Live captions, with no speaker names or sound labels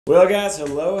Well, guys,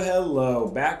 hello.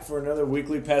 Back for another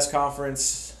weekly PES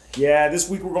conference. Yeah, this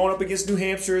week we're going up against New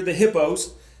Hampshire, the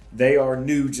Hippos. They are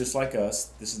new just like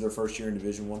us. This is their first year in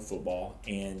Division I football.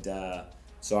 And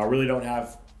so I really don't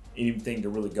have anything to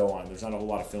really go on. There's not a whole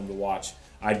lot of film to watch.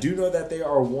 I do know that they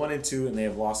are 1-2, and they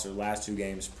have lost their last two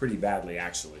games pretty badly,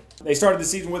 actually. They started the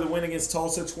season with a win against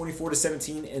Tulsa,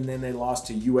 24-17, and then they lost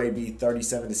to UAB,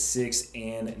 37-6,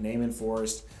 and Naaman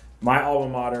Forest, my alma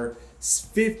mater,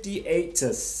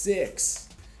 58-6.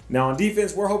 Now on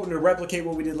defense, we're hoping to replicate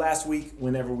what we did last week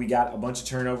whenever we got a bunch of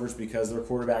turnovers because their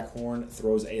quarterback Horn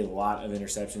throws a lot of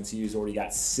interceptions. He's already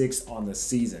got 6 on the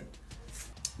season.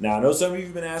 Now, I know some of you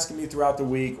have been asking me throughout the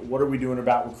week, what are we doing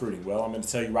about recruiting? Well, I'm going to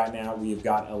tell you right now, we have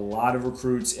got a lot of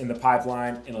recruits in the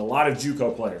pipeline and a lot of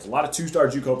JUCO players, a lot of 2-star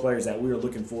JUCO players that we are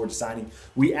looking forward to signing.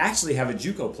 We actually have a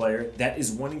JUCO player that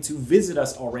is wanting to visit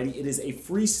us already. It is a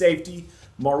free safety,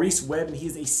 Maurice Webb, and he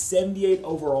is a 78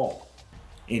 overall.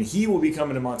 And he will be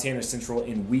coming to Montana Central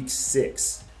in week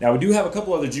 6. Now, we do have a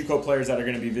couple other JUCO players that are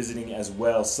going to be visiting as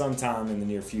well sometime in the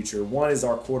near future. One is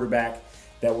our quarterback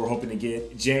that we're hoping to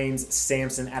get, James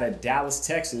Sampson out of Dallas,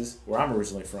 Texas, where I'm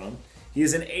originally from. He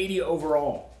is an 80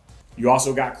 overall. You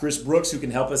also got Chris Brooks, who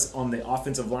can help us on the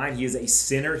offensive line. He is a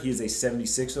center. He is a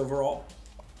 76 overall.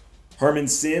 Herman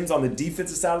Sims on the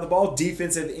defensive side of the ball,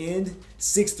 defensive end,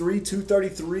 6'3",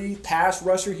 233, pass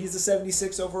rusher. He's a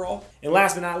 76 overall. And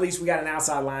last but not least, we got an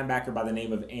outside linebacker by the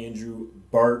name of Andrew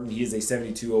Burton. He is a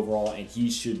 72 overall, and he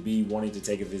should be wanting to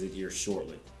take a visit here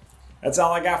shortly. That's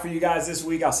all I got for you guys this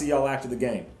week. I'll see y'all after the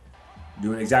game.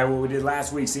 Doing exactly what we did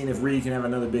last week, seeing if Reed can have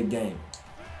another big game.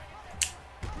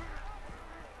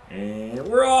 And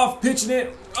we're off, pitching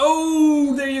it.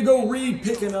 Oh, there you go, Reed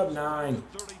picking up 9.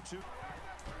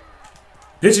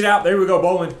 Pitch it out. There we go,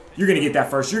 Bowling. You're going to get that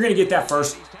first. You're going to get that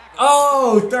first.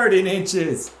 Oh, 13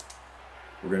 inches.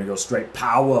 We're going to go straight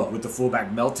power with the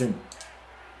fullback, Melton.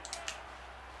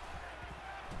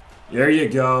 There you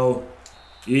go.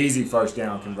 Easy first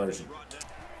down conversion.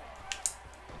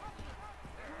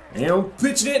 And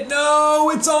pitching it.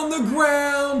 No, it's on the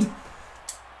ground.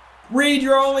 Reed,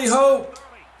 your only hope.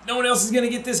 No one else is going to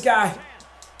get this guy.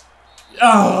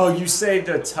 Oh, you saved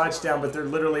a touchdown, but they're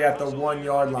literally at the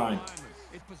 1-yard line.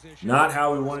 Not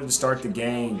how we wanted to start the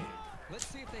game.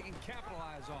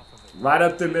 Right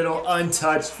up the middle,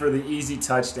 untouched for the easy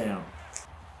touchdown.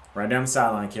 Right down the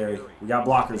sideline, Carey. We got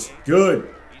blockers.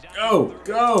 Good. Go,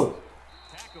 go.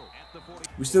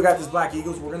 We still got this Black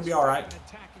Eagles. We're going to be all right.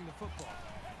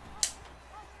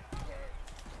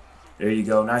 There you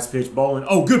go. Nice pitch, Bowling.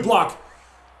 Oh, good block.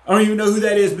 I don't even know who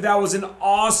that is, but that was an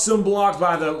awesome block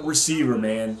by the receiver,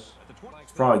 man.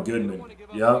 It's probably Goodman.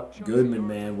 Yep, Goodman,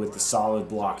 man, with the solid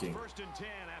blocking.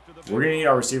 We're going to need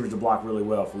our receivers to block really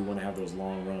well if we want to have those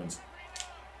long runs.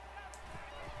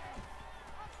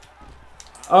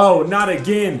 Oh, not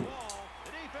again.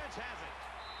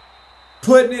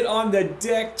 Putting it on the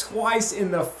deck twice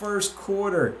in the first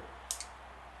quarter.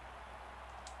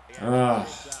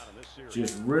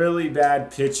 Just really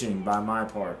bad pitching by my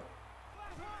part.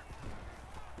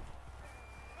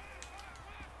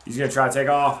 He's going to try to take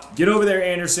off. Get over there,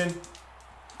 Anderson.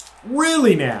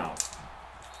 Really now?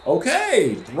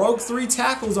 Okay. Broke 3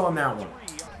 tackles on that one.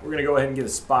 We're going to go ahead and get a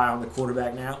spy on the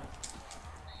quarterback now.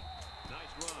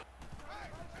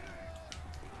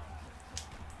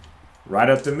 Right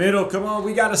up the middle. Come on,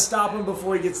 we got to stop him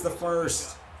before he gets the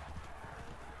first.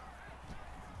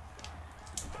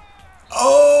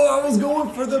 Oh, I was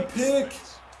going for the pick.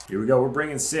 Here we go. We're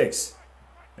bringing 6.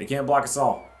 They can't block us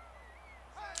all.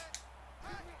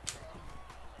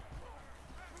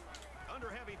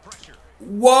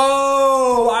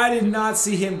 Whoa! I did not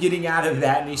see him getting out of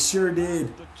that, and he sure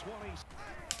did.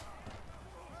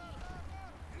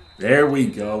 There we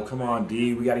go. Come on,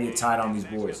 D. We got to get tight on these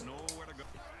boys.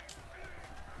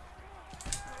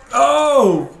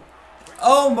 Oh!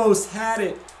 Almost had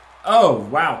it. Oh,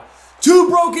 wow. 2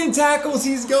 broken tackles.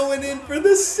 He's going in for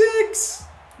the 6.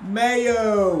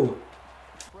 Mayo.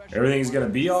 Everything's going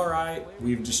to be all right.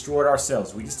 We've destroyed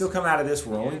ourselves. We can still come out of this.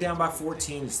 We're only down by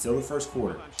 14. It's still the first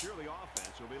quarter.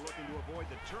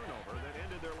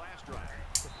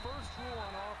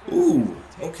 Ooh,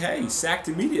 okay. Sacked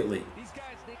immediately.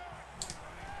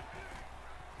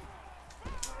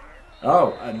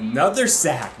 Oh, another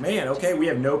sack. Man, okay, we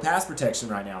have no pass protection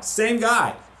right now. Same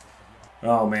guy.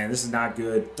 Oh, man, this is not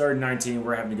good. 3rd and 19,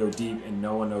 we're having to go deep, and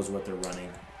no one knows what they're running.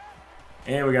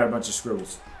 And we got a bunch of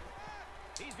scribbles.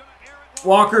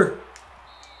 Walker.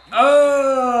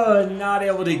 Oh, not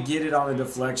able to get it on the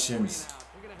deflections.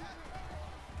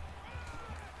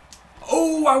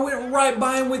 Oh, I went right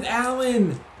by him with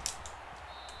Allen.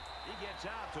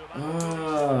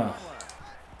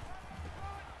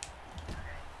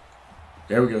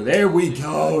 There we go. There we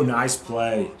go. Nice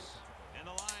play.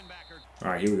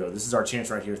 All right, here we go. This is our chance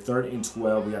right here. 3rd and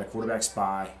 12. We got a quarterback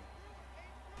spy.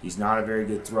 He's not a very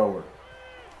good thrower.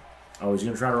 Oh, he's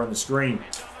going to try to run the screen.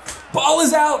 Ball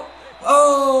is out.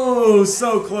 Oh,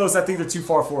 so close. I think they're too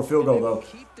far for a field goal, though.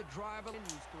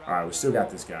 All right, we still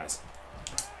got this, guys.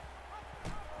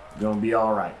 Going to be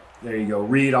all right. There you go.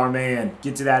 Reed, our man.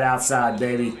 Get to that outside,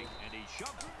 baby.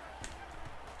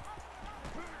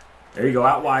 There you go,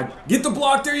 out wide. Get the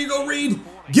block. There you go, Reed.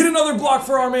 Get another block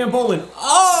for our man, Bolin.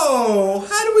 Oh,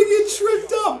 how do we get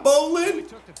tripped up, Bolin?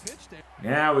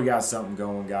 Now we got something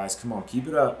going, guys. Come on, keep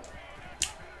it up.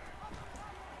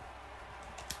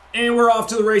 And we're off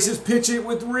to the races. Pitch it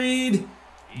with Reed.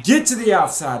 Get to the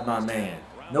outside, my man.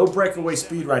 No breakaway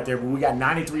speed right there, but we got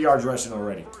 93 yards rushing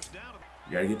already.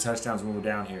 We got to get touchdowns when we're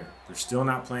down here. They're still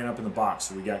not playing up in the box,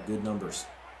 so we got good numbers.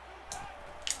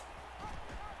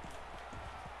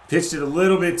 Pitched it a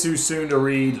little bit too soon to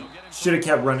Reed. Should have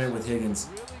kept running it with Higgins.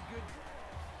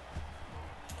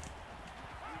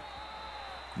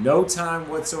 No time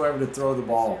whatsoever to throw the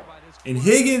ball. And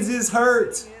Higgins is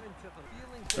hurt.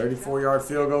 34-yard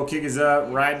field goal. Kick is up.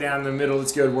 Right down the middle.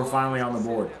 It's good. We're finally on the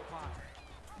board.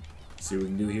 See what we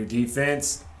can do here.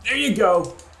 Defense. There you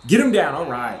go. Get him down.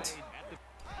 All right.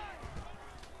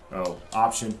 Oh,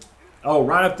 option. Oh,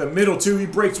 right up the middle, too. He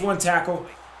breaks one tackle.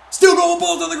 Still going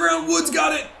balls on the ground. Woods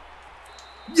got it.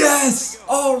 Yes!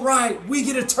 All right. We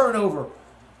get a turnover.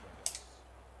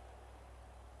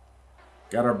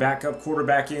 Got our backup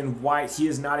quarterback in, White. He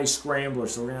is not a scrambler,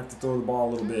 so we're going to have to throw the ball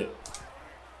a little bit.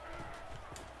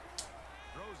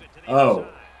 Oh.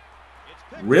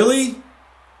 Really?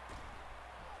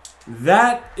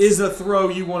 That is a throw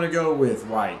you want to go with,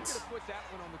 White.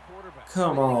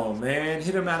 Come on, man.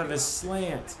 Hit him out of his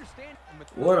slant.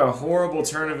 What a horrible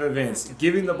turn of events.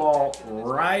 Giving the ball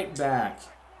right back.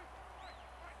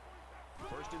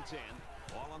 1st and 10.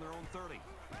 Ball on their own 30.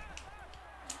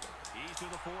 He's to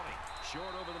the 40. Short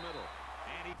over the middle.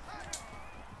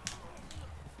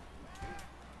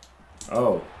 And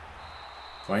Oh.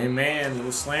 Playing man.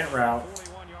 Little slant route.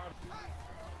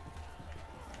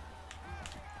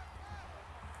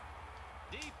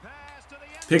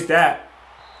 Pick that.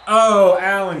 Oh,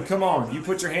 Allen, come on. You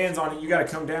put your hands on it. You got to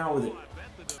come down with it.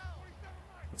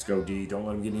 Let's go, D. Don't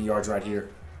let him get any yards right here.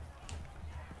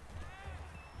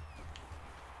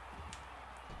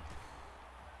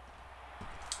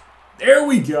 There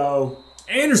we go.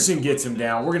 Anderson gets him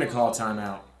down. We're going to call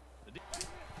timeout.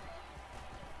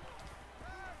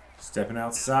 Stepping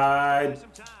outside.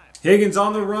 Higgins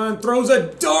on the run. Throws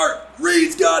a dart.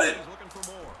 Reed's got it.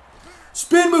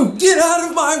 Spin move. Get out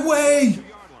of my way.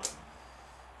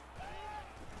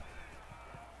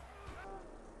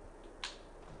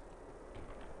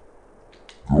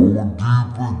 Going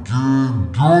deep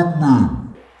again,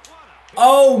 Goodman.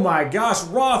 Oh my gosh,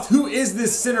 Roth, who is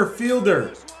this center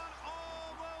fielder?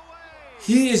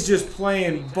 He is just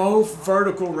playing both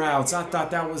vertical routes. I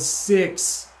thought that was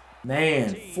 6.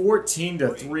 Man,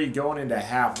 14-3 going into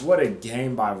half. What a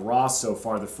game by Ross so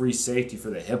far, the free safety for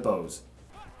the Hippos.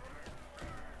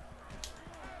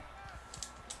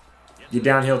 Get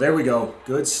downhill. There we go.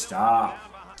 Good stop.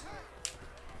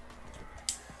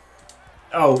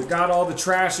 Oh, got all the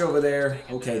trash over there.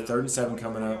 Okay, 3rd and 7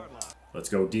 coming up. Let's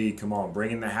go, D. Come on.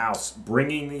 Bring in the house.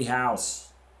 Bringing the house.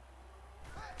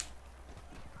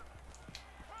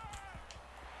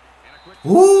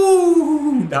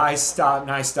 Woo! Nice stop.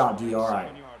 Nice stop, D. All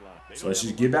right. So let's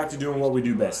just get back to doing what we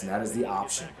do best, and that is the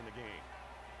option.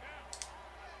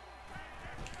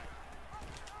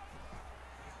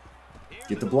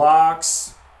 Get the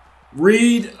blocks.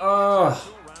 Reed. All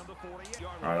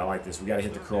right, I like this. We got to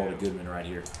hit the curl to Goodman right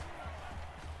here.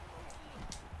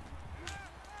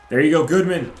 There you go,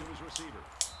 Goodman.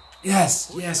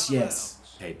 Yes, yes, yes.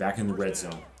 Okay, back in the red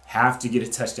zone. Have to get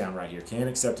a touchdown right here. Can't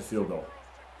accept a field goal.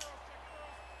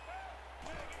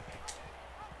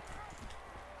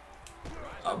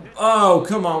 Oh,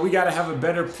 come on. We got to have a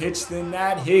better pitch than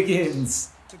that,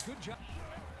 Higgins.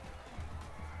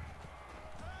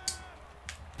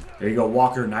 There you go,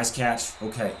 Walker. Nice catch.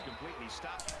 Okay.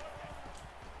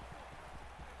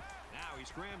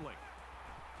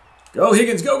 Go,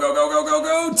 Higgins. Go, go, go, go, go,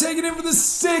 go. Take it in for the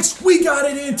 6. We got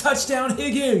it in. Touchdown,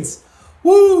 Higgins.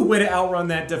 Woo! Way to outrun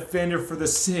that defender for the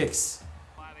 6.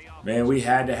 Man, we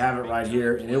had to have it right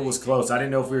here, and it was close. I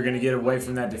didn't know if we were going to get away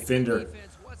from that defender.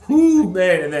 Whoo,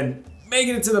 man. And then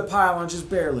making it to the pylon just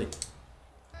barely.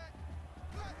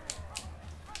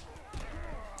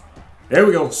 There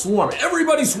we go. Swarm.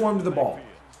 Everybody swarmed to the ball.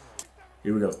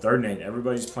 Here we go. 3rd and 8.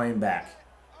 Everybody's playing back.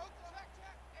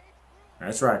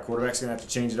 That's right. Quarterback's going to have to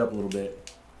change it up a little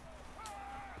bit.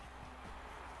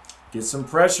 Get some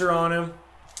pressure on him.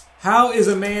 How is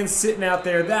a man sitting out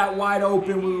there that wide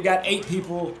open when we got 8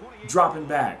 people dropping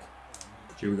back?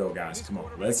 Here we go, guys. Come on.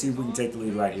 Let's see if we can take the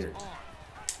lead right here.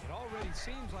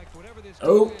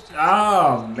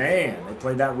 Oh, man. They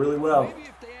played that really well.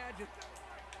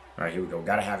 All right, here we go.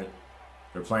 Got to have it.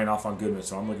 They're playing off on Goodman,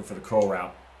 so I'm looking for the curl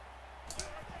route.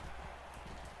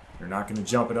 They're not going to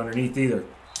jump it underneath either.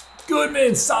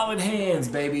 Goodman, solid hands,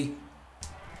 baby.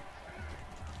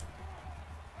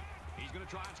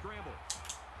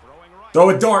 Throw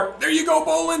a dart. There you go,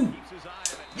 Bolin.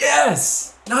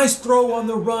 Yes. Nice throw on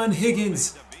the run,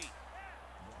 Higgins.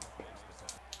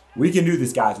 We can do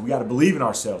this, guys. We got to believe in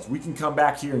ourselves. We can come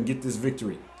back here and get this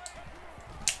victory.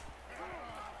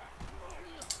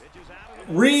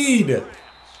 Reed.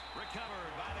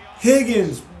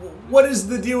 Higgins. What is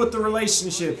the deal with the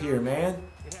relationship here, man?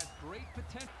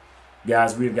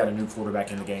 Guys, we've got a new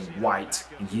quarterback in the game, White,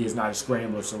 and he is not a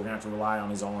scrambler, so we're going to have to rely on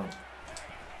his arm.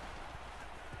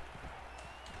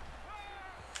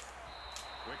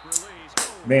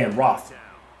 Man, Roth,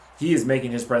 he is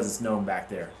making his presence known back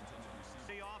there.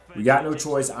 We got no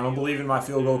choice. I don't believe in my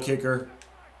field goal kicker.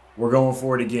 We're going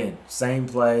for it again. Same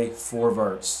play, 4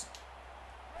 verts.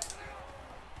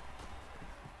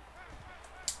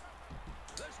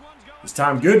 This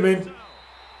time, Goodman.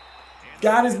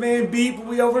 Got his man beat, but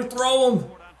we overthrow him.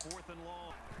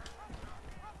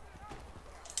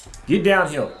 Get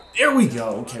downhill. There we go.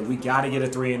 Okay, we got to get a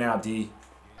 3 and out, D.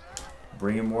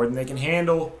 Bring him more than they can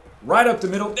handle. Right up the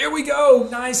middle. There we go.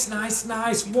 Nice, nice,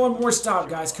 nice. One more stop,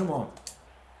 guys. Come on.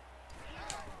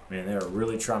 Man, they're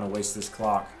really trying to waste this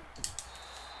clock.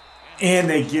 And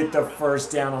they get the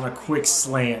first down on a quick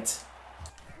slant.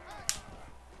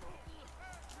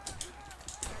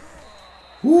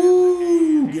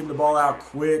 Woo! Getting the ball out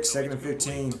quick. 2nd and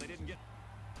 15.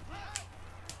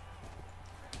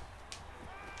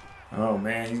 Oh,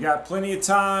 man. He's got plenty of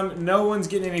time. No one's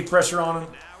getting any pressure on him.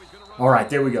 All right,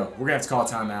 there we go. We're going to have to call a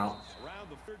timeout.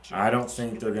 I don't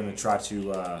think they're going to try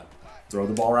to throw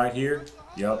the ball right here.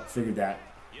 Yep, figured that.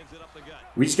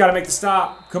 We just got to make the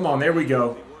stop. Come on, there we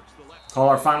go. Call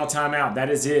our final timeout.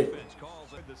 That is it.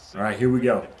 All right, here we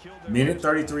go. Minute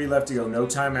 33 left to go. No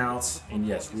timeouts. And,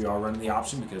 yes, we are running the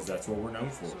option because that's what we're known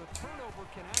for.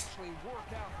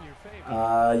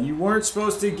 You weren't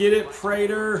supposed to get it,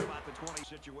 Prater.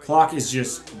 Clock is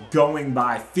just going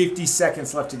by. 50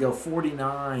 seconds left to go.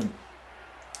 49.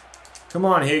 Come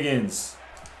on, Higgins.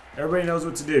 Everybody knows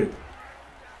what to do.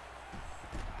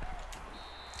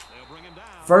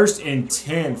 1st and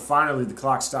 10. Finally, the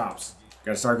clock stops.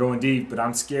 Got to start going deep, but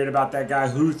I'm scared about that guy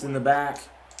Huth in the back.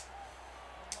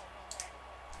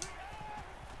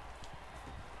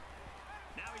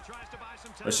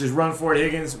 Let's just run for it,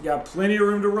 Higgins. We got plenty of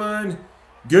room to run.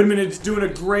 Goodman is doing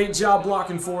a great job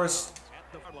blocking for us.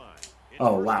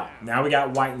 Oh, wow. Now we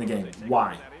got White in the game.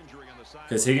 Why?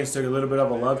 Because Higgins took a little bit of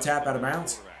a love tap out of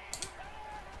bounds.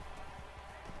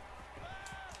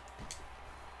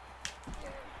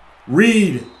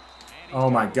 Reed. Oh,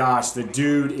 my gosh. The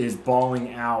dude is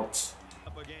balling out.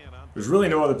 There's really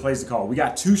no other plays to call. We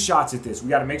got 2 shots at this. We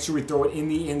got to make sure we throw it in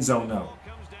the end zone, though.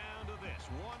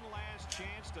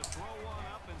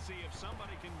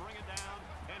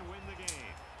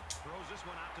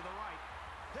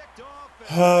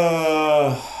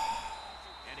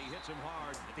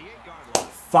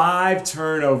 Five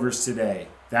turnovers today.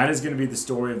 That is going to be the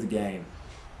story of the game.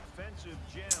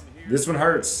 This one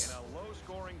hurts.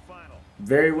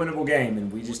 Very winnable game,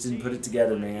 and we just didn't put it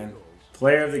together, man.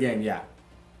 Player of the game, yeah.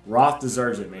 Roth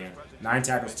deserves it, man. 9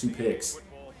 tackles, 2 picks.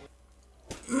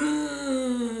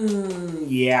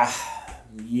 Yeah.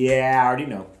 Yeah, I already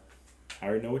know. I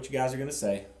already know what you guys are going to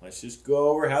say. Let's just go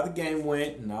over how the game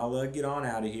went, and I'll get on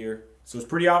out of here. So it's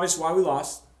pretty obvious why we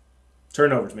lost.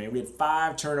 Turnovers, man. We had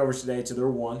 5 turnovers today to their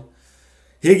 1.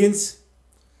 Higgins,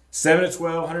 7 of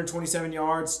 12, 127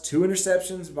 yards, 2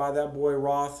 interceptions by that boy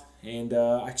Roth. And,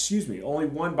 only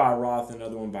 1 by Roth and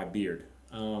another one by Beard.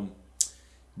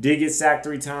 Did get sacked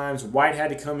 3 times. White had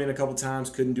to come in a couple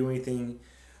times, couldn't do anything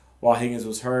while Higgins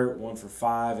was hurt. 1 for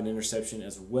 5, an interception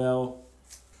as well.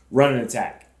 Run and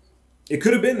attack. It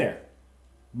could have been there,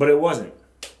 but it wasn't.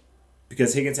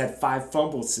 Because Higgins had 5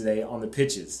 fumbles today on the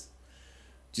pitches.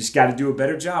 Just got to do a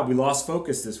better job. We lost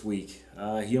focus this week.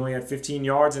 He only had 15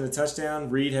 yards and a touchdown.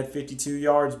 Reed had 52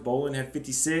 yards. Bolin had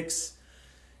 56.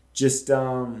 Just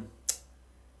when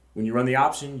you run the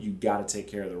option, you got to take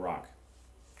care of the rock.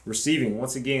 Receiving,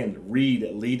 once again, Reed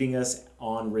leading us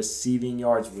on receiving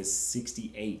yards with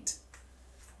 68.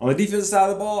 On the defensive side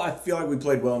of the ball, I feel like we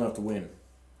played well enough to win.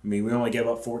 I mean, we only gave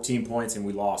up 14 points and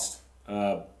we lost.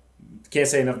 Can't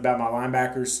say enough about my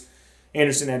linebackers.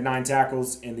 Anderson had 9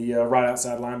 tackles, and the right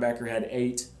outside linebacker had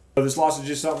 8. So this loss is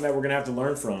just something that we're going to have to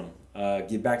learn from.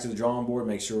 Get back to the drawing board,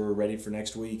 make sure we're ready for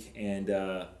next week. And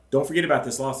don't forget about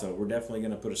this loss, though. We're definitely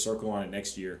going to put a circle on it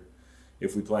next year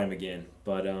if we play them again.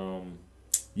 But,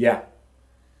 yeah,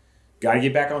 got to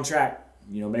get back on track.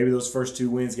 Maybe those first 2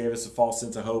 wins gave us a false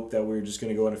sense of hope that we were just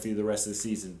going to go undefeated the rest of the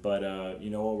season. But you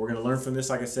know what? We're going to learn from this,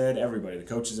 like I said. Everybody, the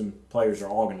coaches and players are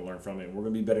all going to learn from it. And we're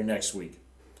going to be better next week.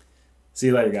 See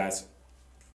you later, guys.